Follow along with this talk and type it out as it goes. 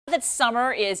That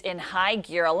summer is in high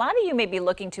gear. A lot of you may be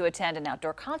looking to attend an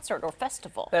outdoor concert or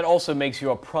festival. That also makes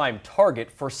you a prime target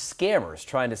for scammers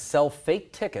trying to sell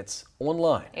fake tickets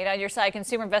online. 8 on your side,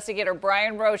 consumer investigator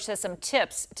Brian Roach says some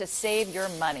tips to save your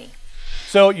money.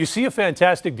 So you see a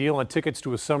fantastic deal on tickets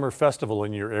to a summer festival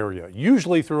in your area,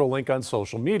 usually through a link on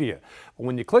social media. But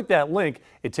when you click that link,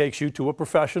 it takes you to a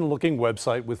professional looking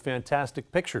website with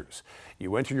fantastic pictures.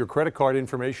 You enter your credit card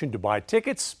information to buy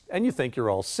tickets and you think you're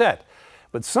all set.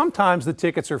 But sometimes the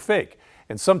tickets are fake,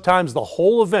 and sometimes the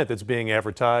whole event that's being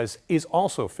advertised is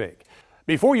also fake.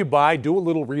 Before you buy, do a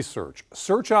little research.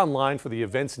 Search online for the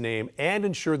event's name and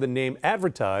ensure the name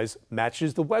advertised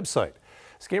matches the website.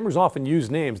 Scammers often use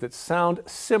names that sound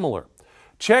similar.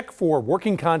 Check for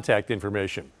working contact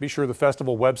information. Be sure the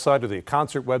festival website or the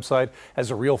concert website has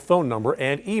a real phone number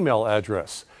and email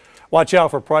address. Watch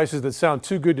out for prices that sound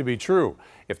too good to be true.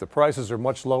 If the prices are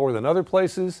much lower than other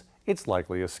places, it's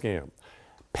likely a scam.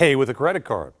 Pay with a credit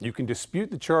card. You can dispute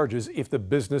the charges if the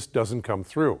business doesn't come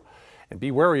through. And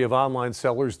be wary of online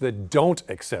sellers that don't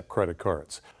accept credit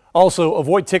cards. Also,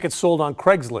 avoid tickets sold on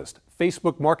Craigslist,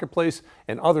 Facebook Marketplace,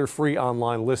 and other free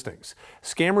online listings.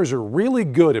 Scammers are really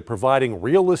good at providing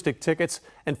realistic tickets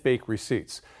and fake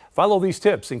receipts. Follow these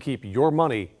tips and keep your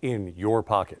money in your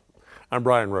pocket. I'm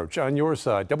Brian Roach on your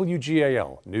side,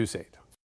 WGAL News 8.